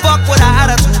 yeah, girl, I fuck with a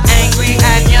attitude. Angry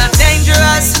and you're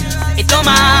dangerous. It don't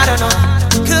matter, no.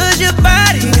 Cause your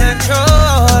body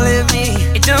controlling me.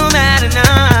 It don't matter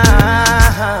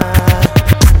now.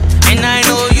 And I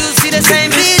know you see the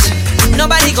same vision.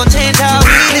 Nobody gon' change how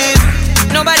we live.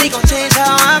 Nobody gon' change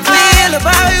how I feel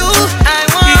about you. I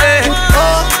want you.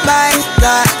 Oh my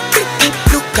God,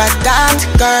 look at that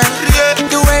girl.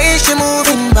 The way she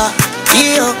moving back.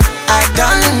 Yo, I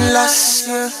done lost.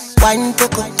 Wine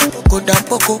poco, go down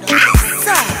poco.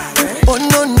 Oh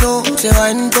no no, say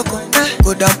wine poco,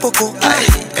 go down poco.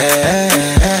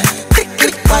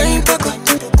 Wine poco,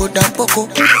 go down poco.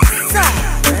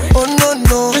 Oh no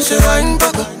no, say wine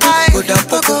poco, go down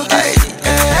poco.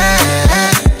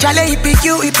 Charlie, it be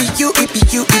you, it be you, it be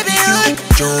you, it be you,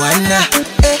 Joanna.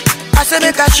 I say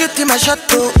make a shoot in my shot,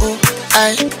 oh oh,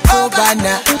 oh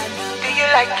banana. Do you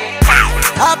like it?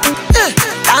 Up,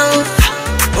 down,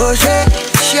 oh shit,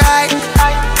 shy.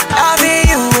 Loving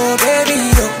you, oh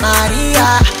baby, oh Maria,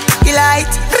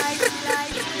 delight.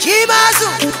 Chimazu,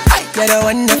 you're the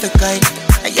one of a kind.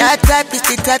 Your type is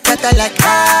the type that I like.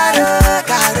 Caro,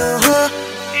 caro,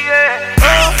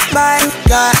 oh my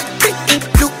God,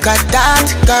 look at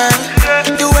that girl.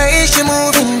 The way she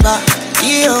moving back.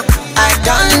 Yo, I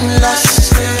done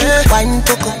lost. Wine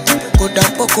poco, go down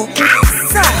poco.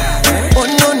 Oh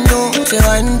no no, say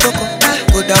wine poco,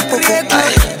 go down poco.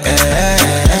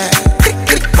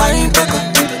 Wine poco,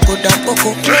 go down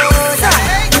poco.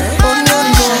 Oh no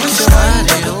no, say wine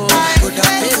poco, go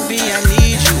down poco. Baby, I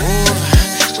need you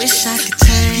over. Wish I could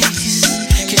taste,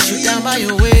 kiss you down by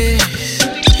your waist.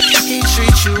 He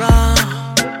treat you wrong.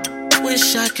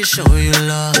 Wish I could show you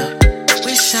love.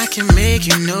 Wish I can make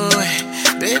you know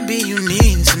it. Baby, you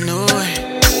need to know it.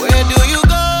 Where do you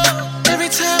go? Every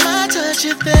time I touch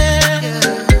you there,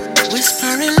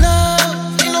 whispering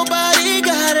love, ain't nobody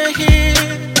gotta hear.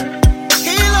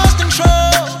 He lost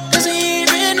control, doesn't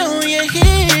even know you're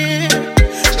here.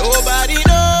 Nobody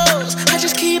knows, I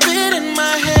just keep it in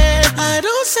my head. I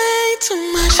don't say too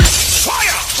much.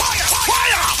 Fire, fire,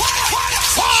 fire, fire,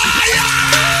 fire.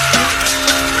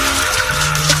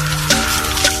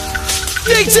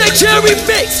 DJ Cherry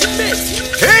Mix.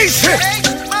 Easy,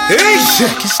 easy. I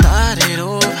can start it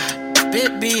over,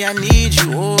 baby. I need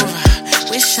you over.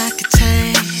 Wish I could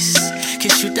taste,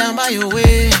 kiss you down by your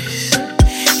waist.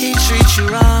 He treats you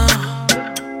wrong.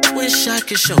 Wish I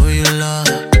could show you love.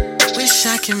 Wish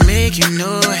I can make you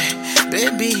know it,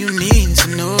 baby. You need to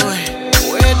know it.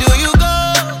 Where do you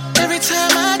go? Every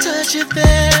time I touch you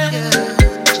there,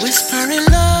 whispering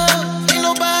love, ain't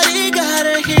nobody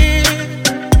gotta hear.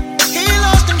 He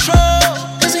lost control,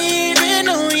 doesn't even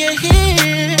know you're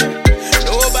here.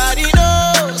 Nobody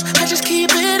knows, I just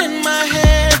keep it in my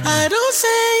head. I don't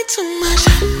say too much,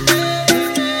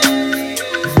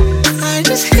 I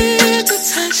just here to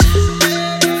touch.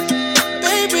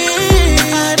 Baby,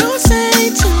 I don't say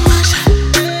too much,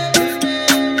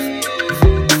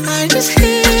 I just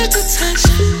here to touch.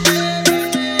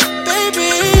 Baby,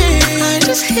 I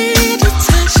just here to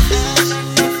touch.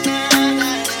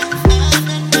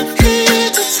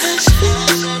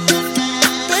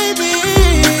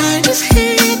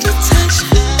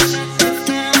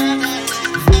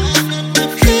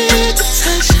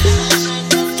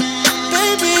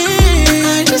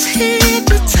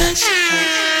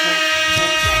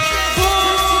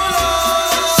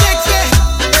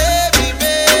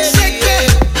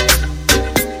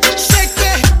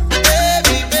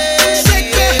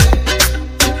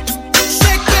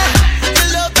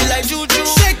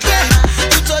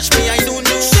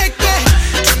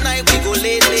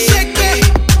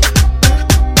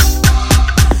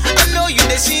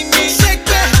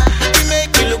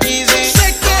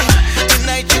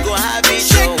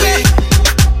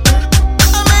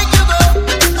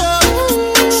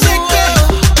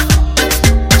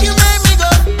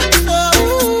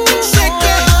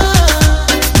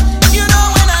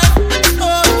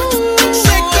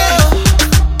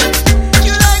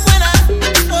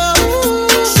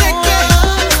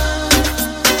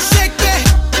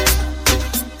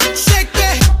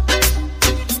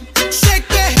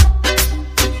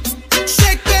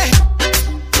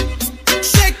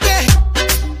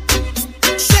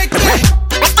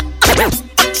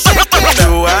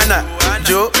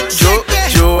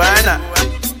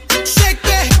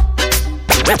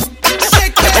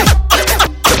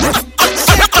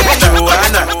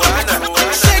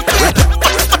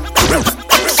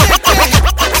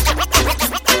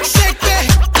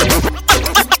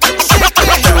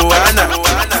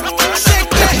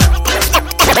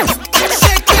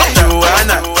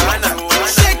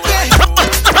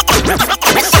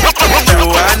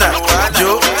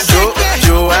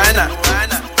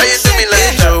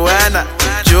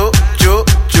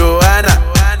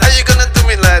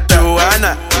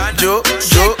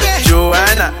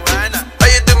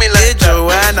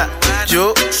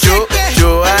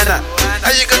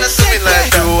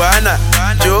 like Joanna?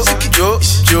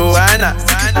 Joanna.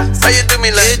 How you do me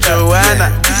like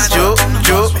Joanna?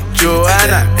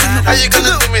 Joanna. How you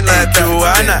gonna do me like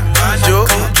Joanna?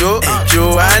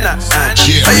 Joanna.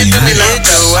 How you do me like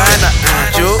Joanna?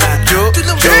 Joanna.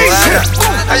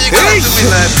 How you gonna do me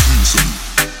like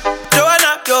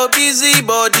Joanna? Your busy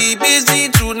body busy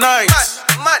tonight.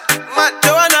 Mad.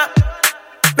 Joanna,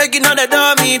 making all the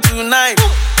dummy tonight.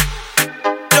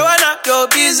 Joanna, your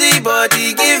busy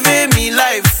body giving me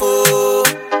life, oh,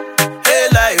 hey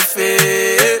life,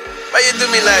 hey. Why you do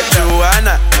me like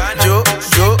Joanna?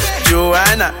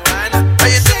 Joanna. Why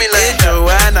you do me like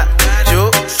Joanna?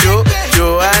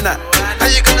 Joanna. How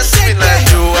you gonna do me like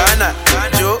Joanna?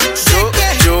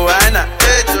 Joanna.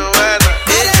 Hey Joanna.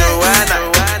 Hey Joanna.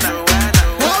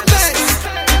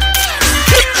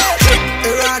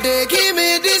 They give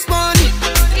me this money.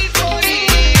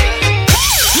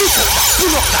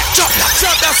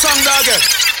 Chop that song again.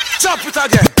 Chop it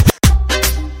again.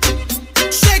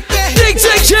 Shake that. DJ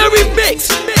Cherry Mix.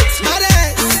 Mad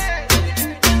ass.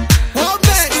 Walk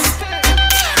back.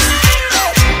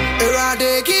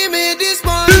 They give me this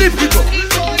money. Believe people.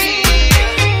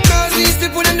 Cause these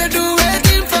people them they do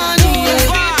anything funny.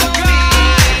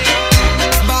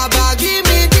 Baba give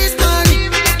me this money.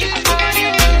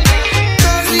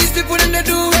 Cause these people them they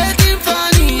do anything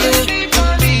funny.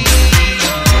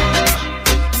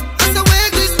 As I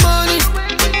make this money,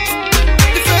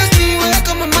 the first thing will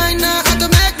come my mind now how to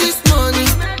make this money.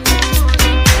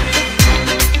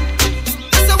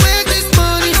 As I make this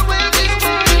money,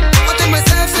 I tell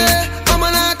myself say I'm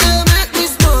gonna to make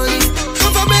this money.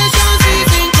 Information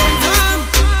seeking confirm,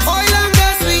 oil and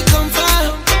gas we confirm,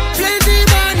 plenty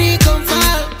money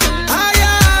confirm,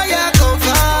 higher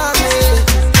confirm,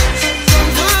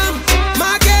 confirm,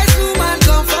 market woman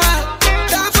confirm,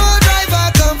 Tafo driver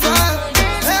confirm,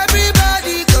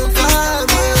 everybody confirm.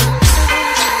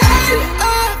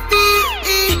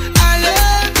 R.P.E. I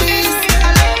love this, I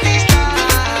love this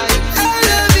style, I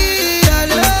love it, I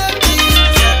love this.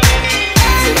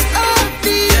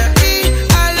 R.P.E.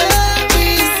 I love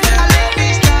this, I love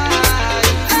this style,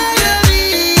 I love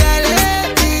it, I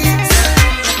love this.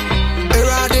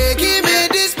 They give me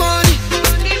this money,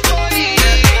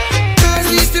 cause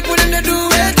these people them they do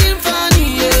anything funny,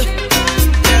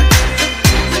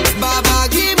 Baba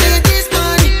give me this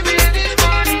money,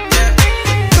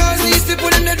 cause these people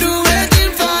them they do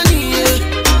anything funny,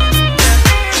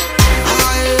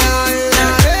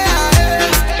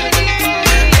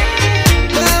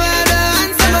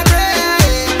 answer my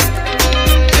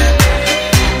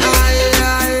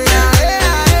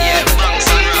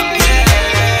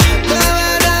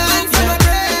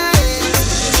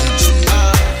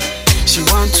She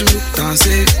want to dance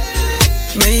it,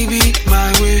 maybe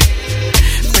my way,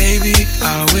 baby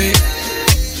I'll wait,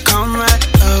 come right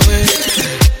away.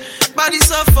 Body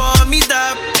so for me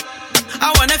that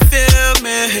I wanna feel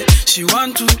me. She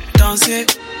want to dance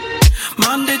it,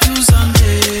 Monday to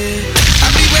Sunday. I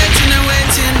be waiting and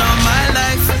waiting all my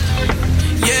life,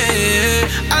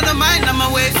 yeah. I don't mind, I'ma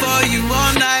wait for you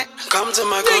all night. Come to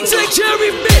my condo,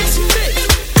 Cherry Mix,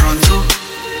 pronto.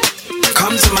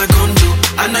 Come to my condo.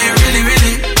 I know you really,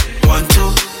 really want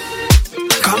to.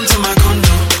 Come to my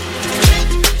condo.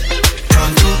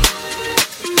 Pronto.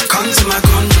 Come to my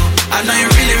condo. I know you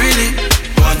really, really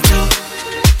want to.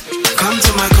 Come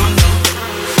to my condo.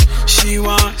 She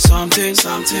want something.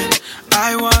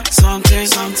 I want something.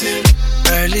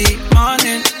 Early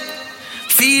morning.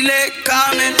 Feel it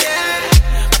coming.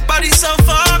 Body so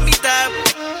for me that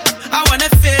I wanna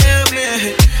feel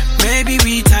me. Maybe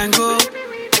we tango.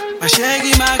 My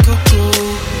shaggy, my cocoa.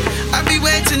 I be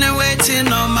waiting and waiting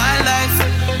all my life,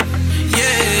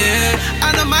 yeah.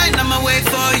 I don't mind, I'ma wait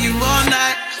for you all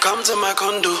night. Come to my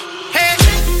condo, hey.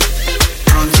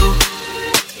 Pronto.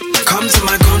 Come to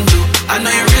my condo. I know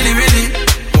you really, really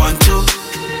want to.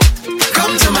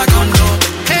 Come to my condo,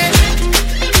 hey.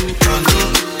 Pronto.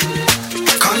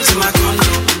 Come to my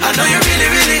condo. I know you really,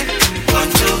 really want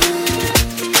to.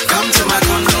 Come to my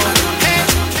condo, hey.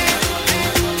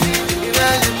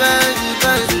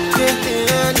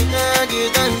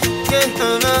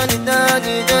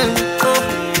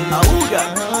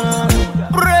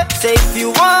 Say if you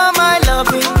want my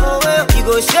loving, you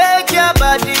go shake your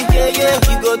body, yeah.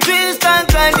 You go twist and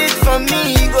grind it for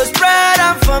me, you go spread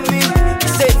them for me.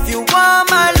 Say if you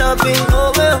want my loving,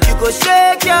 you go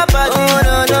shake your body,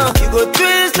 no. You go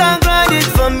twist and grind it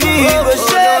for me, you go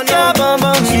shake your bum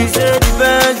bum. She said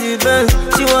depends.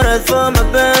 She want us for my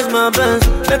best.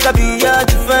 Make her be your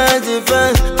defense.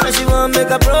 And she want make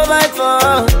her provide for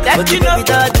her. But you know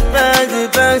that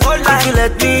depends. If you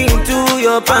let me into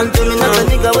your pants, me not a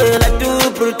nigga way like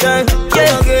to pretend.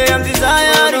 Yeah, okay, I'm desire.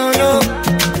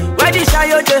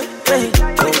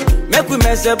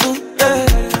 c'est beau,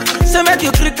 yeah. So make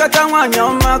you click at one your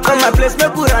mark. Come my place,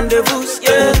 make you rendezvous,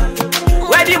 yeah.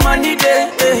 Where the money day,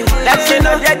 let's say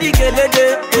no dedicated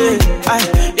day,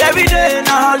 every day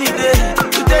na holiday,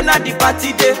 today na the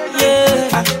party day,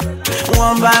 yeah.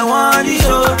 One by one,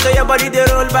 yo. Say your body they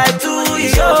roll by two,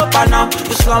 yo. Panam,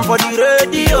 you slam for the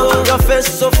radio. Your face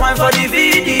so fine for the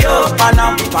video.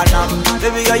 Panam, Panam,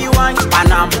 baby girl you want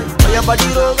Panam. When your body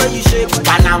roll when you shake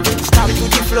Panam. Stop to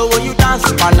the flow when you dance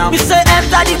Panam. We say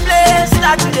enter the place,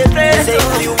 start to the place. Say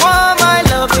if you want my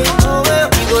loving, oh well,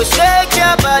 you go shake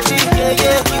your body, yeah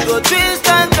yeah. You go twist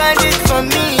and grind it for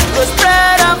me, you go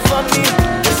spread up for me.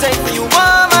 Say if you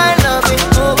want my loving,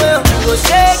 oh well, you go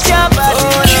shake your body.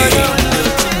 Oh, yeah.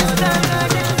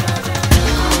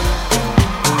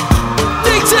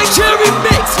 Cherry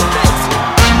mix.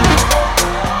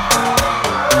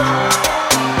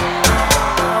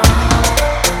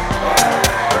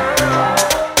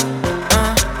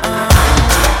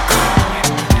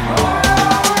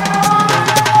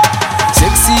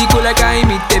 Sexy cool like I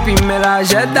imite puis me la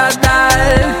jette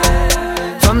dalle.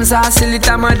 Femme ça c'est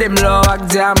littéralement dem lo ak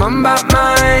diamant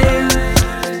Batman.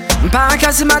 M'pas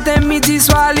casse matin midi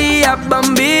soir li a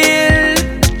bambil.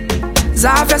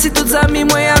 Ça fait si toutes amis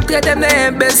moi a traité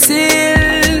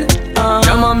d'imbécile.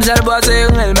 Comment m'gèle boiter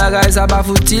le bagage ça pas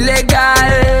foutu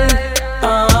illégal.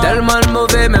 Tellement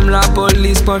mauvais même la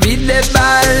police prend vite des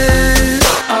balles.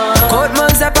 Côte mon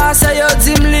c'est passé yo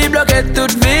dit m'li bloquer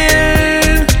toute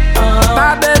ville.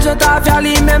 Pas besoin de faire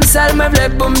li même seul me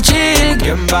vle pour m'chill.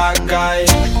 Game bad guy.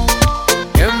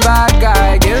 Game bad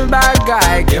guy, game bad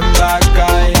guy, game bad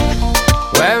guy.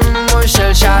 Ouais mon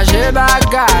chel chargé bad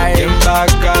guy. Game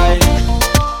bad guy.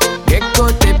 Get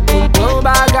côté pour ton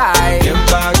bagay. Game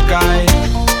bad guy.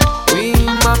 Oui,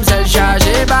 mamselle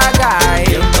chargée bagay.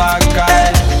 Game bad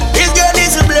guy. This girl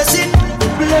is a blessing.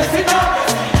 Blessing.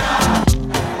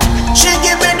 She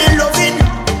give me the loving.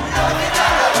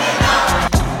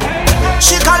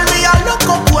 She call me a look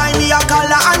up boy, me a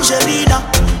call her Angelina.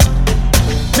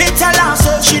 Me tell her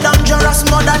so she dangerous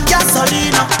more than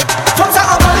gasolina. From the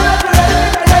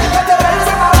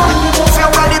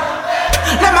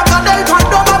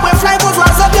fly goes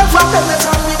once up your front and let's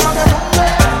run me on the rumble.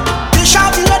 The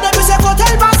shouting at them is a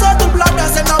hotel pass out to blood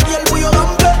as a novel for your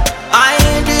rumble. I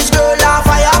ain't this girl a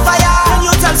fire, fire. And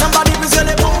you tell somebody please you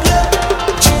never play.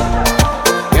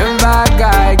 Game bad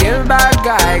guy, game bad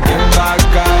guy, game bad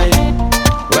guy.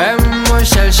 Ouais, mon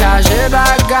chel chargé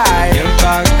bad guy. Game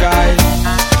bad guy.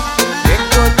 Get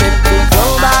côté pour ton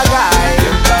bagay.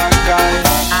 Game bad guy.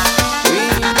 Oui,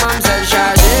 mamselle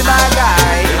chargé bad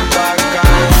guy. Game bad guy.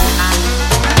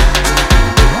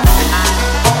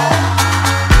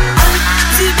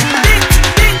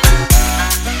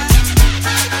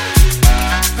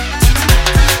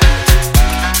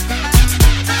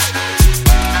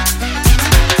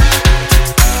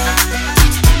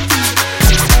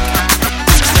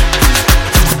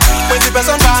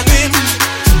 Personne va nuit.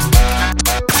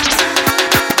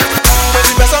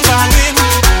 Petite personne va nuit.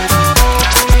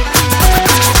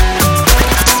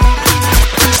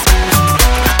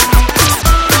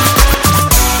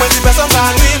 Petite personne va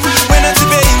nuit. When un petit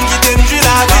pays qui t'ennuie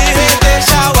la vie. Pété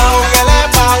chawa ou qu'elle est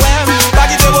pas ouais. Pas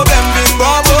qui te problème, bin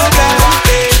bon problème.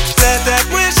 C'était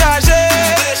moins chargé,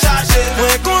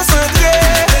 moins concentré.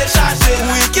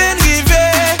 Week-end rivé,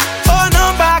 oh non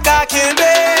pas qu'à Kembe.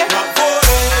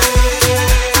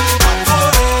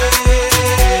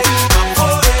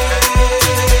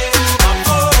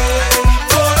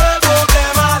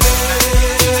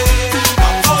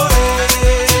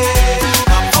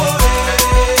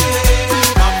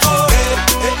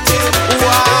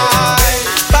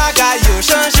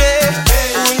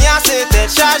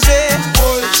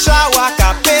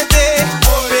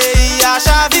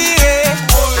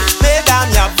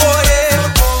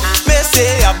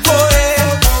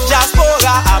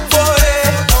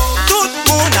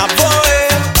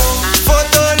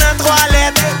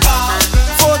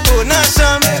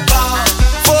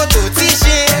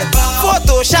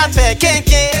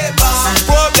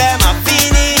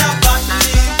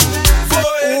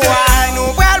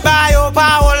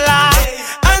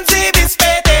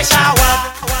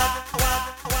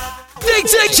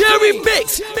 Cherry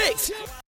mix.